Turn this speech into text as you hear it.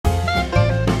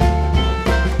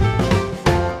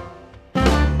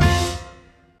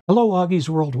Hello, Augies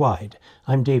Worldwide.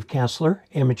 I'm Dave Casler,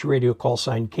 amateur radio call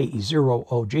sign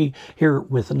KE0OG, here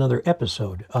with another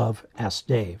episode of Ask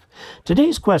Dave.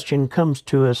 Today's question comes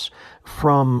to us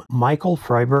from Michael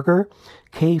Freiberger,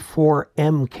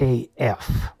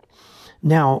 K4MKF.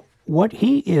 Now, what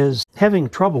he is having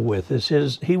trouble with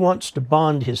is he wants to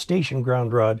bond his station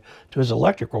ground rod to his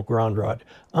electrical ground rod.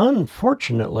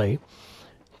 Unfortunately,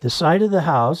 the side of the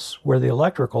house where the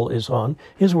electrical is on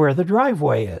is where the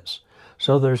driveway is.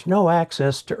 So there's no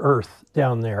access to earth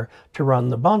down there to run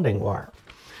the bonding wire.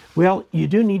 Well, you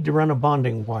do need to run a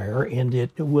bonding wire, and you're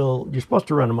supposed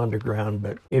to run them underground,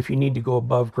 but if you need to go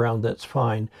above ground, that's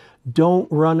fine.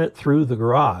 Don't run it through the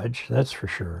garage, that's for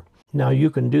sure. Now,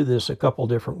 you can do this a couple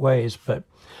different ways, but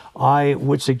I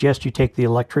would suggest you take the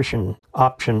electrician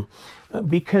option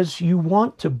because you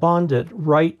want to bond it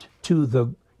right to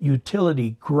the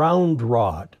utility ground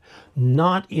rod,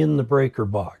 not in the breaker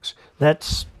box.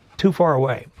 That's too far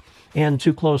away and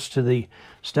too close to the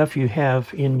stuff you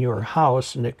have in your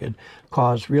house, and it could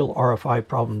cause real RFI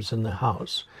problems in the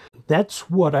house. That's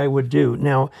what I would do.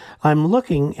 Now, I'm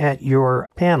looking at your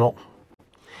panel,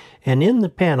 and in the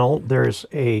panel there's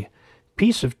a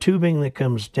piece of tubing that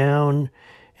comes down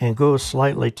and goes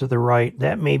slightly to the right.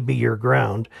 That may be your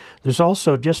ground. There's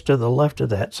also just to the left of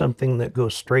that something that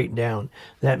goes straight down.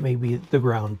 That may be the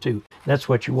ground too. That's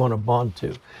what you want to bond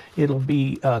to. It'll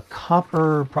be a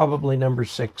copper, probably number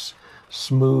 6,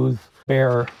 smooth,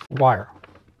 bare wire.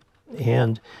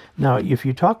 And now if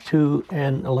you talk to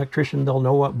an electrician, they'll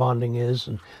know what bonding is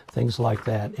and things like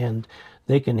that, and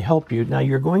they can help you. Now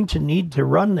you're going to need to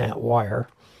run that wire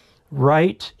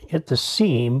right at the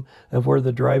seam of where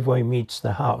the driveway meets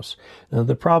the house. Now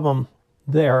the problem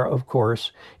there, of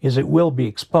course, is it will be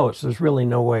exposed. There's really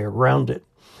no way around it.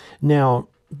 Now,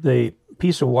 the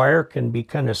piece of wire can be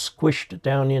kind of squished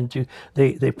down into,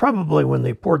 they probably, when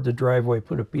they poured the driveway,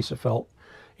 put a piece of felt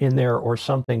in there or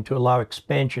something to allow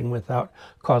expansion without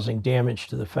causing damage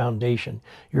to the foundation.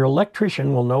 Your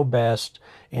electrician will know best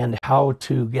and how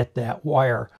to get that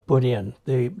wire put in.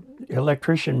 The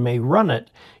electrician may run it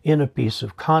in a piece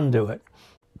of conduit.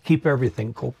 Keep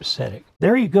everything copacetic.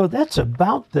 There you go. That's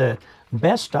about the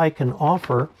best I can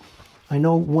offer. I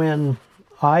know when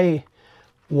I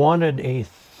wanted a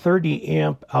 30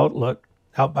 amp outlet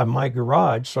out by my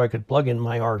garage so I could plug in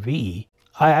my RV,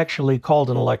 I actually called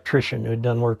an electrician who had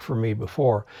done work for me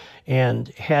before and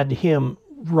had him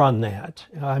run that.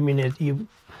 I mean,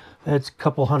 it's a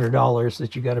couple $100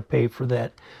 that you got to pay for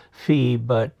that fee,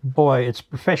 but boy, it's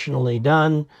professionally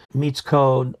done, meets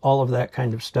code, all of that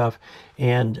kind of stuff.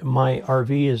 And my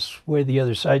RV is way the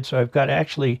other side, so I've got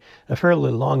actually a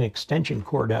fairly long extension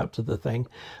cord out to the thing,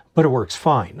 but it works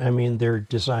fine. I mean, they're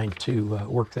designed to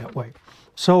work that way.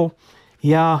 So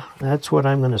yeah, that's what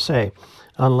I'm going to say.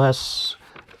 Unless,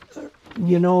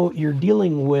 you know, you're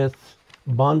dealing with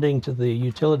bonding to the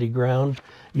utility ground,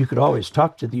 you could always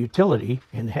talk to the utility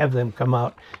and have them come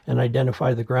out and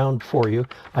identify the ground for you.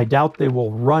 I doubt they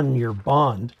will run your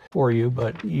bond for you,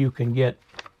 but you can do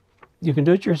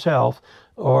it yourself,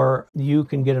 or you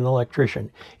can get an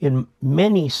electrician. In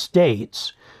many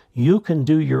states, you can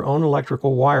do your own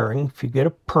electrical wiring if you get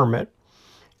a permit,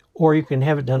 or you can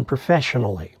have it done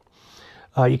professionally.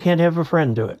 You can't have a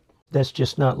friend do it. That's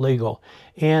just not legal.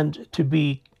 And to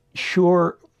be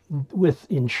sure with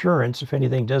insurance, if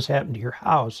anything does happen to your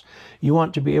house, you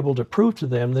want to be able to prove to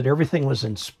them that everything was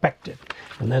inspected.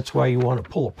 And that's why you want to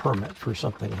pull a permit for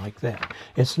something like that.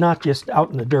 It's not just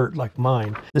out in the dirt like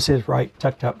mine. This is right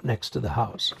tucked up next to the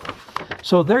house.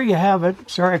 So there you have it.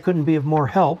 Sorry I couldn't be of more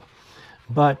help.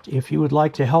 But if you would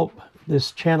like to help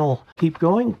this channel keep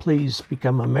going, please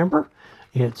become a member.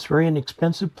 It's very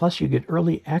inexpensive. Plus you get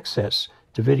early access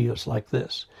to videos like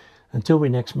this. Until we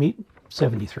next meet,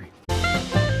 73.